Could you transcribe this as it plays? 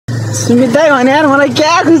सुमित दाइ भने यार मलाई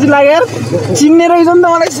क्या खुसी लाग्यो यार चिन्ने रहेछ नि त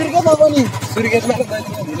मलाई सुर्खेतमा पनि सुर्खेतमा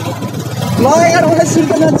ल यार मलाई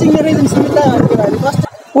सुर्खेतमा चिन्ने रहेछ सुमित दाइ भनेको भाइ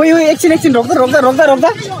कस्तो ओइ ओइ एकछिन रोक्दा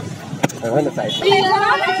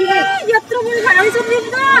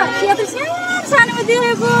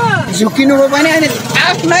झुकिनु भयो भने अनि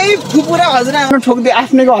आफ्नै फुपू र हजुरआमा ठोक्दै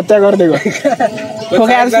आफ्नैको हत्या गरिदिएको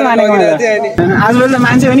ठोकाएर जस्तो मानेको आजकल त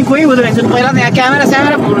मान्छे पनि कोही हुँदो रहेछ पहिला त यहाँ क्यामेरा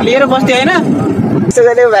लिएर बस्थ्यो होइन त्यस्तो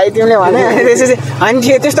गरे भाइ तिमीले भने त्यसपछि अनि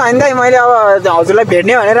त्यस्तो होइन दाइ मैले अब हजुरलाई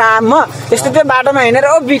भेट्ने भनेर आम म त्यस्तो त्यो बाटोमा हिँडेर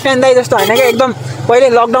बिग फ्यान दाइ जस्तो होइन क्या एकदम पहिले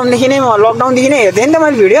लकडाउनदेखि नै हेर्थेँ नि त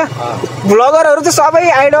मैले भिडियो भ्लगरहरू त सबै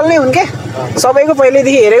आइडल नै हुन् क्या सबैको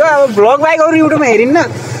पहिल्यैदेखि हेरेको अब भ्लग बाहेक अरू युट्युबमा हेरिन्न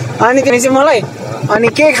अनि त्यो चाहिँ मलाई अनि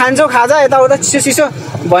के खान्छौ खाजा यताउता चिसो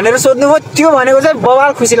भनेर सोध्नु भयो त्यो भनेको चाहिँ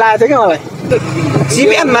बवाल खुसी लागेको थियो कि मलाई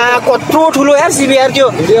सिबिआरमा कत्रो ठुलो यार सिबिआर त्यो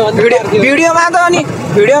भिडियोमा त अनि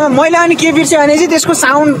भिडियोमा मैले अनि के बिर्सेँ भने चाहिँ त्यसको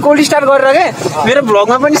साउन्ड कोल्ड स्टार्ट गरेर क्या मेरो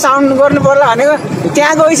भ्लगमा पनि साउन्ड गर्नु पर्ला भनेको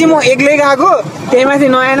त्यहाँ गएपछि म एक्लै गएको त्यही माथि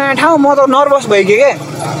नयाँ ठाउँ म त नर्भस भइगयो क्या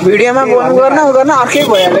भिडियोमा बोल्नु गर्न अर्कै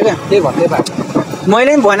भइहाल्यो क्या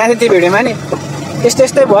मैले पनि भनेको थिएँ त्यो भिडियोमा नि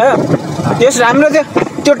यस्तै भयो त्यस राम्रो थियो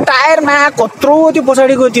त्यो टायरमा कत्रो त्यो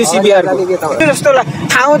पछाडिको त्यो सिबिआर जस्तो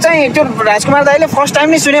ठाउँ चाहिँ त्यो राजकुमार दाइले फर्स्ट टाइम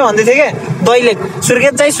नै सुने भन्दै थियो क्या दैलेख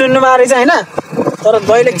सुर्खेत चाहिँ सुन्नु भएको रहेछ होइन तर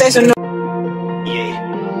दैलेख चाहिँ सुन्नु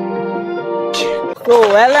So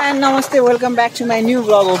well and namaste, welcome back to my new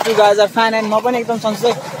vlog. Hope you guys are fine and म पनि एकदम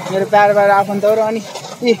सन्चै मेरो प्यारो आफन्तहरू अनि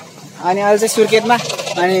अहिले चाहिँ सुर्खेतमा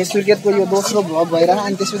अनि सुर्खेतको यो दोस्रो भ्लग भइरहेको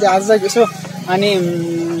अनि त्यसपछि आज चाहिँ यसो अनि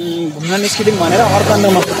घुम्न निस्किदिउँ भनेर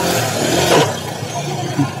अर्कन्दमा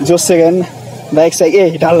जोस सेकेन्ड बाइक साइक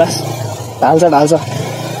ढाल्छ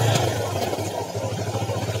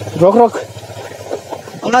रोक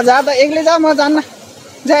न जा त एक्लै जा म जान्न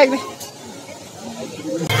जा एक्लै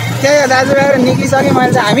त्यही दाजु गएर निक्लिसक्यो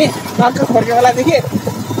मैले चाहिँ हामी टक्क खोर्के बेलादेखि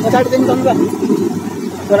पछाडिदेखि सम्झ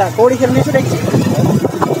छोरा पौडी खेल्ने छु एकछिन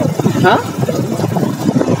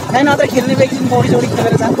नै नत्र खेल्ने एकछिन पौडी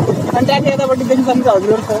खेलेर जान्छ अनि त्यहाँदेखि यतापट्टिदेखि सम्झ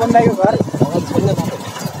हजुरहरू पवन दाइको घर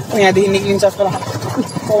यहाँदेखि निक्लिन्छ जस्तो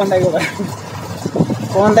पवन दाइको घर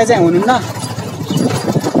पवन दाइ चाहिँ हुनुहुन्न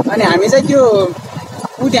अनि हामी चाहिँ त्यो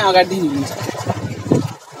त्यहाँ अगाडिदेखि निक्लिन्छ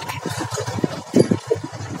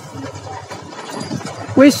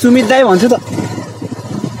कोही सुमित दाइ भन्छु त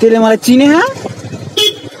त्यसले मलाई चिने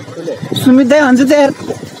सुमित दाइ भन्छु त यार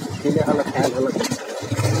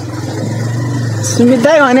सुमित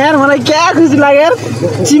दाइ भने यार मलाई क्या खुसी लाग्यो यार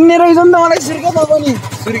चिन्ने रहेछ नि त मलाई सुर्खेतमा पनि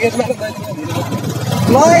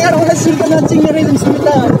ल यार मलाई सुर्खेतमा चिन्ने रहेछ सुमित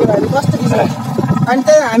दाइ भनेको भाइ कस्तो खुसी लाग्यो अनि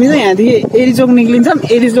त्यही हामी चाहिँ यहाँदेखि एरिचोक निक्लिन्छौँ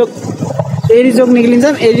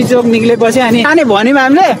एरिचोक निक्लेपछि अनि भन्यौँ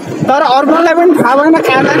हामीले तर अर्कोलाई पनि थाहा भएन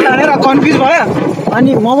कहाँ जाने भनेर कन्फ्युज भयो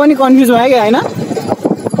अनि म पनि कन्फ्युज भयो क्या होइन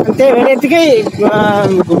त्यही भएर यत्तिकै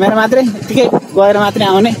घुमेर मात्रै यत्तिकै गएर मात्रै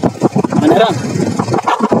आउने भनेर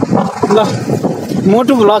ल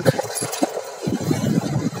मोटु भ्लग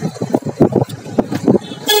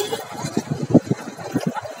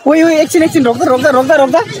ओइ एकछिन रोक्दा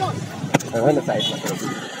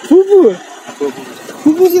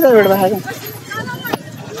फुपूसित भेट्दा खाएको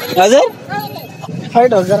हजुर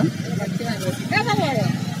फाइट हो जरा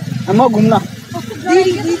म घुम्न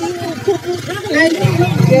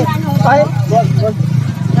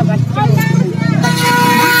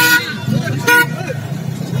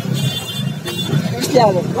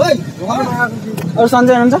अरू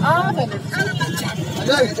सन्चै हुनुहुन्छ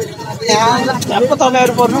झ्याप्प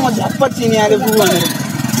तपाईँहरू पर्नु म झ्याप्प चिनिहाल्यो बु भनेर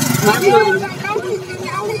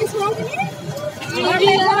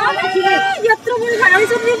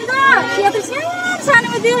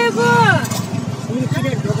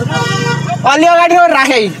अलि अगाडि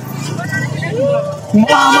राखेँ म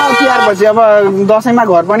तिहार पछि अब दसैँमा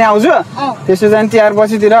घर पनि आउँछु त्यसो चाहिँ तिहार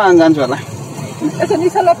पछितिर जान्छु होला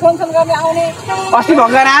अस्ति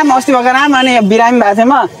भर्खर आम अनि बिरामी भएको थिएँ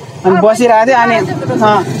म अनि बसिरहेको थिएँ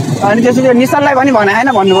अनि त्यसपछि निश्चललाई पनि भने होइन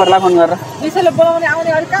भन्नु पर्ला फोन गरेर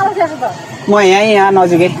म यहाँ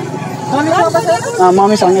नजिकै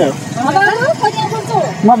मम्मीसँगै हो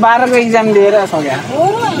म 12को इक्जाम दिएर सकेँ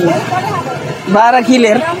 12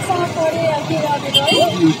 किलेर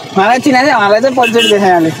मलाई चिनाएको थियो उहाँलाई चाहिँ पहिलोचोटि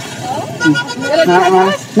देखाइहालेँ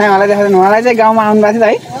नै मलाई देखाएको उहाँलाई चाहिँ गाउँमा आउनु भएको थियो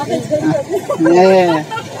है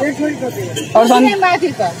अरू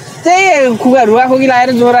त्यही रुवाखोकी लगाएर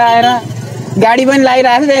ज्वरो आएर गाडी पनि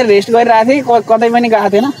लगाइरहेको थियो रेस्ट गरिरहेको थिएँ कतै पनि गएको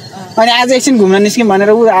थिएन अनि आज एकछिन घुम्न निस्क्यौँ भनेर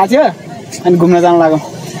ऊ आएको थियो अनि घुम्न जानु लाग्यो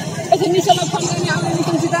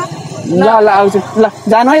ल आउँछु ल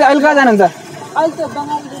जानु है अहिले कहाँ जानुहुन्छ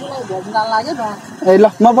ए ल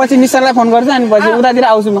म पछि निश्चललाई फोन गर्छु अनि पछि उतातिर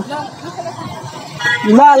आउँछु म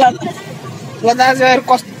ल ल ल दाजुभाइहरू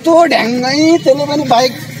कस्तो ढ्याङ्गै त्यसले पनि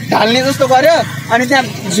बाइक ढाल्ने जस्तो गर्यो अनि त्यहाँ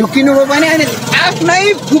झुकिनुभयो पनि अनि आफ्नै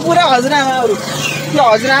फुपू र हजुरआमाहरू त्यो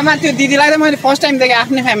हजुरआमा त्यो दिदीलाई त मैले फर्स्ट टाइम देखेँ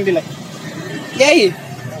आफ्नै फ्यामिलीलाई यही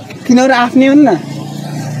तिनीहरू आफ्नै हुन् न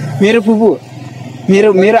मेरो फुपू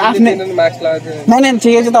मेरो आफ्नै नानी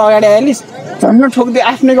ठिकै छ त अगाडि आइहालिस् झन् ठोक्दै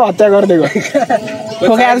आफ्नैको हत्या गरिदिएको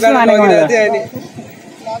ठोकाएर जस्तो मानेको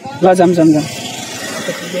ल जाम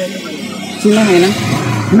चिन्न होइन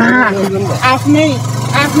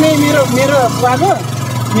आफ्नै मेरो बुवाको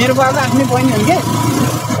आफ्नै बहिनी हुन् क्या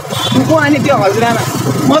फुपू अनि त्यो हजुरआमा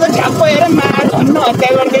म त झ्याप्प हेरेर झन्न हत्या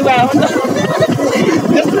गरिदिएको आयो नि त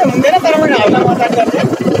त्यस्तो हुँदैन तर मैले हल्ला मजाक गर्थेँ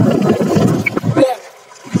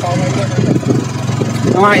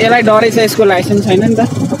यसलाई डरै छ यसको लाइसेन्स छैन नि त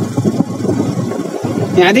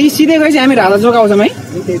यहाँदेखि सिधै गएपछि हामी राजा चोक आउँछौँ है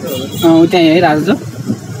त्यहीँ है राजा चोक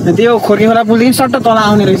त्यो खोर्के खोला पुलदेखि सट्ट तल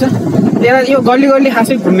आउने रहेछ त्यसलाई यो गल्ली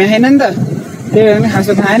खासै घुम्ने छैन नि त त्यही भएर पनि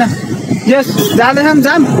खासै थाहा होइन यस जाँदैछौँ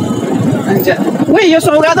जाम अनि उही यो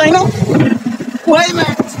सौगात होइन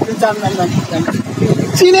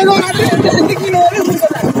चिनेको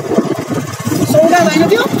सौगात होइन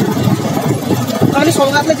त्यो अहिले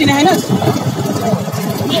सौगातलाई चिने होइन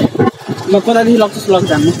ल कतादेखि लग्छस् लग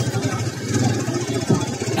जान्नु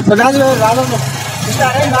दाजुभाइ राजा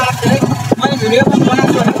मैले भिडियो पनि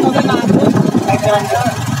बनाएको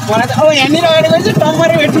मलाई त अब यहाँनिर अगाडि गएर चाहिँ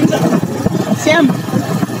टम्मरै भेटिन्छ स्याम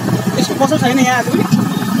यसको पसल छैन यहाँ आज पनि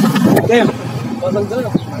त्यही पसल छ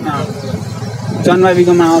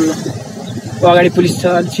जन्माविको माहौल अगाडि पुलिस छ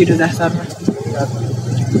अलिक छिटो जा सर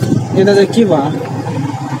यता चाहिँ के भयो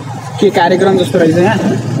के कार्यक्रम जस्तो रहेछ यहाँ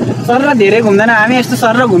सर र धेरै घुम्दैन हामी यस्तो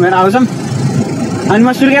सर र घुमेर आउँछौँ अनि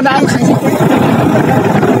म सुर्खेत आएको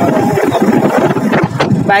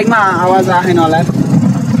बाइकमा आवाज आएन होला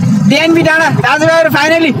डिएनबी डाँडा दाजुभाइहरू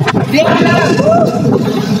फाइनली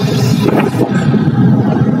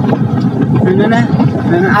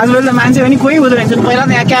आजकल त मान्छे पनि कोही हुँदो रहेछ पहिला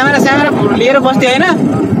त यहाँ क्यामेरा लिएर बस्थ्यो होइन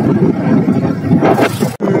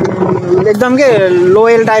एकदम के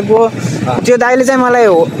लोयल टाइपको त्यो दाइले चाहिँ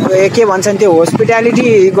मलाई के भन्छन् त्यो होस्पिटालिटी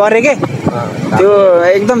गरे के त्यो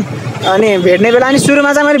एकदम अनि भेट्ने बेला अनि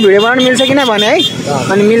सुरुमा चाहिँ मैले भिडियो बनाउनु मिल्छ कि न भने है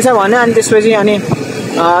अनि मिल्छ भन्यो अनि त्यसपछि अनि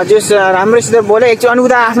जस राम्रोसित बोले एकचोटि अनि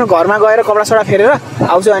उता आफ्नो घरमा गएर कपडा सडा फेरेर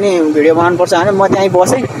आउँछु अनि भिडियो बनाउनु पर्छ भने म त्यहीँ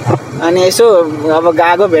बसेँ अनि यसो अब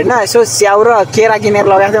गएको भेट्न यसो स्याउ र केरा किनेर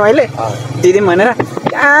लगाएको थिएँ मैले दिदी भनेर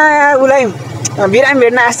उसलाई बिरामी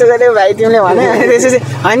भेट्न यस्तो गर्थ्यो भाइ तिमीले भने त्यसपछि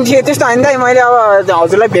अनि थियो त्यस्तो होइन दाइ मैले अब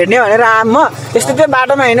हजुरलाई भेट्ने भनेर म त्यस्तो त्यो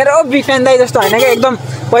बाटोमा हिँडेर बिग फ्यान दाइ जस्तो होइन क्या एकदम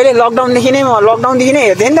पहिले लकडाउनदेखि नै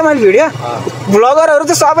हेर्थेँ नि त मैले भिडियो भ्लगरहरू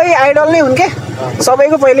त सबै आइडल नै हुन् क्या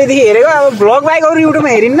सबैको पहिल्यैदेखि हेरेको अब भ्लग बाइक अरू युट्युबमा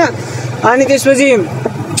हेरिन्न अनि त्यसपछि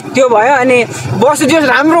त्यो भयो अनि बस त्यो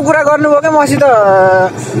राम्रो कुरा गर्नुभयो क्या मसित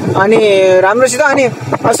अनि राम्रोसित अनि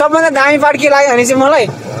सबभन्दा दामी पार्ट के लाग्यो भने चाहिँ मलाई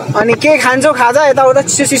अनि के खान्छौ खाजा यताउता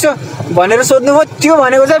चिसो भनेर सोध्नुभयो त्यो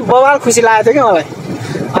भनेको चाहिँ बवाल खुसी लागेको थियो कि मलाई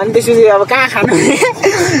अनि त्यसपछि अब कहाँ खानु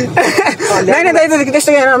होइन दाइ त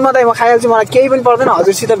त्यस्तो होइन म दाइ म खाइहाल्छु मलाई केही पनि पर्दैन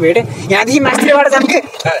हजुरसित भेटेँ यहाँदेखि मास्त्रेबाट जानु के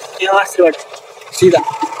यहाँ मास्त्रेबाट सिधा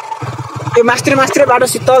त्यो मास्त्रे बाटो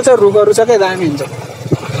शीतल छ रुखहरू छ क्या दामी हुन्छ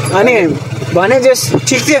अनि भने जस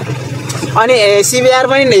ठिक थियो अनि सिबिआर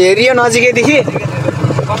पनि हेरियो नजिकैदेखि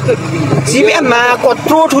सिबिआरमा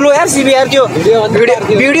कत्रो ठुलो यार सिबिआर त्यो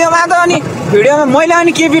भिडियोमा त अनि भिडियोमा मैले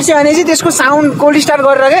अनि के बिर्सेँ भने चाहिँ त्यसको साउन्ड कोल्ड स्टार्ट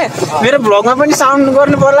गरेर क्या मेरो भ्लगमा पनि साउन्ड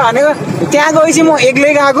गर्नु पर्ला भनेको त्यहाँ गएपछि म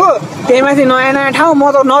एक्लै गएको त्यही माथि नयाँ ठाउँ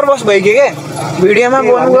म त नर्भस भइगएँ क्या भिडियोमा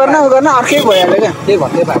बोल्नु गर्न अर्कै भइहाल्यो क्या त्यही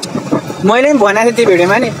भन्दै मैले पनि भनेको थिएँ त्यो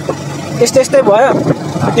भिडियोमा नि यस्तै भयो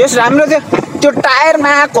त्यस राम्रो थियो त्यो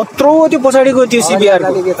टायरमा कत्रो त्यो पछाडिको त्यो सिबिआर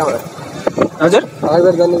हजुर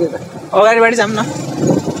अगाडिबाट जाऊँ न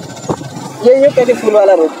यो कति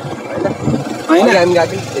फुलवाला रोड होइन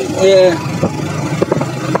ए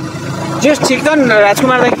जस ठिक छ नि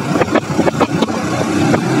राजकुमार दाइ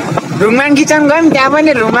रुङमाङ किचन गयौँ त्यहाँ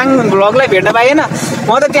पनि रुङमाङ भ्लगलाई भेट्न पाइएन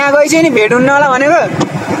म त त्यहाँ गएपछि नि भेट हुन्न होला भनेको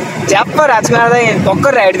झ्याप्प राजकुमार दाइ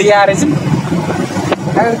भर्खर राइड दिएर आएछ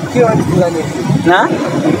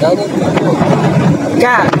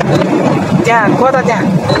कहाँ त्यहाँ कता त्यहाँ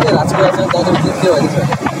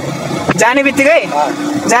जाने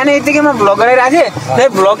बित्तिकै म भ्लग गराइरहेको थिएँ त्यही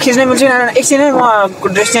भ्लग खिच्न मिल्छ एकछिनै म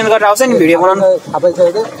ड्रेस चेन्ज गरेर आउँछ नि भिडियो बनाउनु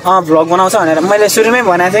भ्लग बनाउँछ भनेर मैले सुरुमै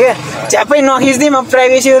भनेको थिएँ क्या च्याप्पै नखिच्दै म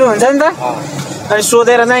प्राइभेसीहरू हुन्छ नि त अनि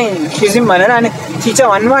सोधेर चाहिँ खिच्यौँ भनेर अनि ठिक छ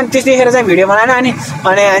भन्नुभयो अनि त्यतिखेर चाहिँ भिडियो बनाएन अनि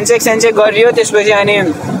ह्यान्डसेक गरियो त्यसपछि अनि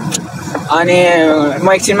म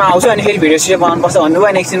एकछिनमा आउँछु अनि फेरि भिडियो सिडियो बनाउनु पर्छ भन्नुभयो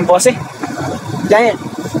अनि एकछिन बसेँ त्यहीँ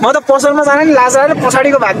म त पसलमा जाने नि लाज लागेर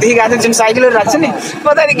पछाडिको भागदेखि गएको थिएँ जुन साइकलहरू राख्छ नि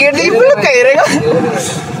पछाडि गेटदेखि पुलुक्क हेरेको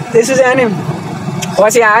त्यसपछि अनि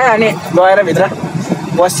पछि आयो अनि गएर भित्र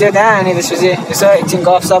बस्यो त्यहाँ अनि त्यसपछि यसो एकछिन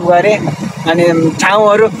गफसफ गरेँ अनि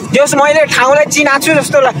ठाउँहरू जस मैले ठाउँलाई चिनाएको छु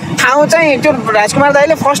जस्तो ठाउँ चाहिँ त्यो राजकुमार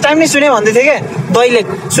दाइले फर्स्ट टाइम नै सुने भन्दै थियो क्या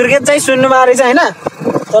दैलेख सुर्खेत चाहिँ सुन्नुभएको रहेछ होइन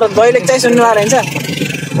तर दैलेख चाहिँ सुन्नुभएको रहेछ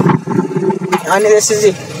अनि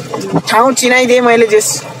त्यसपछि ठाउँ चिनाइदिएँ मैले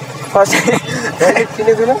जस फर्स्ट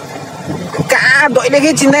चिनेको कहाँ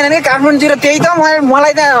दैलेखै चिन्दैन कि काठमाडौँतिर त्यही त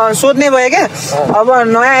मलाई त सोध्ने भयो क्या अब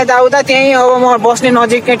नयाँ यताउता त्यहीँ अब म बस्ने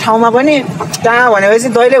नजिकै ठाउँमा पनि कहाँ भनेपछि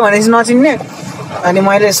दैलेख भनेपछि नचिन्ने अनि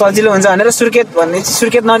मैले सजिलो हुन्छ भनेर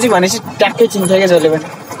सुर्खेत नजिक भनेपछि ट्याक्कै चिन्छ क्या जसले पनि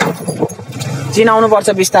चिनाउनु पर्छ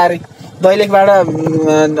बिस्तारै दैलेखबाट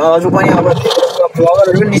अरू पनि अब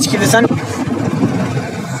भ्लगरहरू पनि निस्किँदैछन्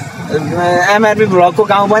एमआरपी भ्लगको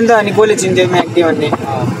गाउँ पनि त अनि कसले चिन्थ्यो म्याक्डी भन्ने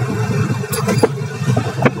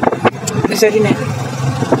त्यसरी नै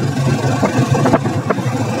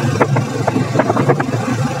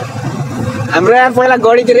हाम्रो यहाँ पहिला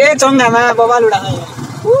गढीतिर चङ्गामा बबाल उडा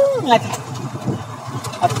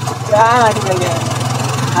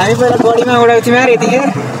हामी पहिला गढीमा उडाउँथ्यौँ यार यतिखेर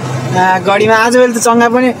गढीमा आजभोलि त चङ्गा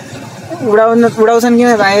पनि उडाउँछन् कि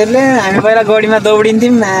भाइहरूले हामी पहिला गढीमा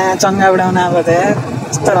दौडिन्थ्यौँ चङ्गा उडाउन अब त यार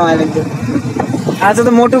कस्तो रमाइलो थियो आज त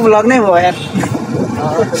मोटो भ्लग नै भयो यार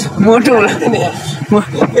मोटो vlog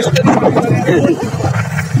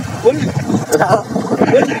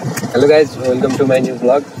hello guys welcome to my new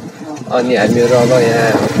vlog अनि हामीहरू अब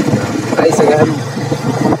यहाँ आइसक्यो हामी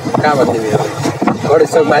कहाँ भन्ने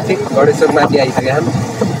गणेशोक माथि आइसक्यो हामी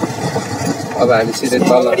अब हामी सिधै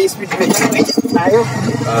तल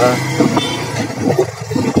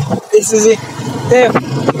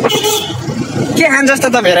के खान्छ जस्तो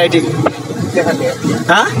त भेराइटी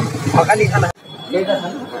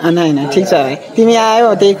होइन ठिक छ भाइ तिमी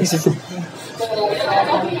आयो त्यही खुसी छु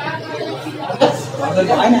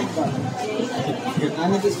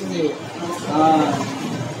अनि त्यसपछि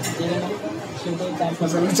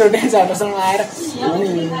चार वर्षमा आएर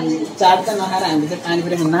अनि चाट त नखाएर हामी चाहिँ पानी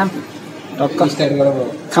पुरै नाम ढक्क स्टार्ट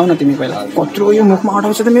गरेर खाऊ न तिमी पहिला कत्रो यो मुखमा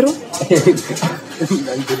अटाउँछ त मेरो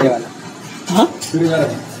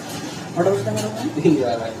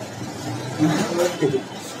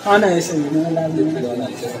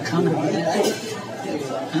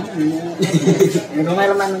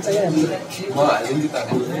रमाइलो मान्नुहुन्छ क्या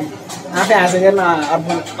आफै हाँसेको हेर्न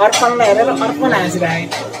अर्पणलाई हेरेर अर्पण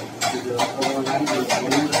हाँसिरहेको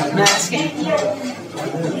नाच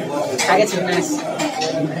खाएको छु नाच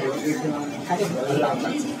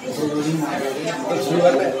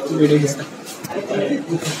भिडियो खिच्छ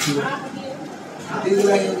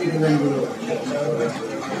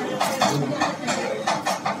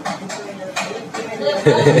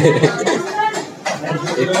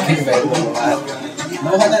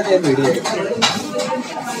भिडियो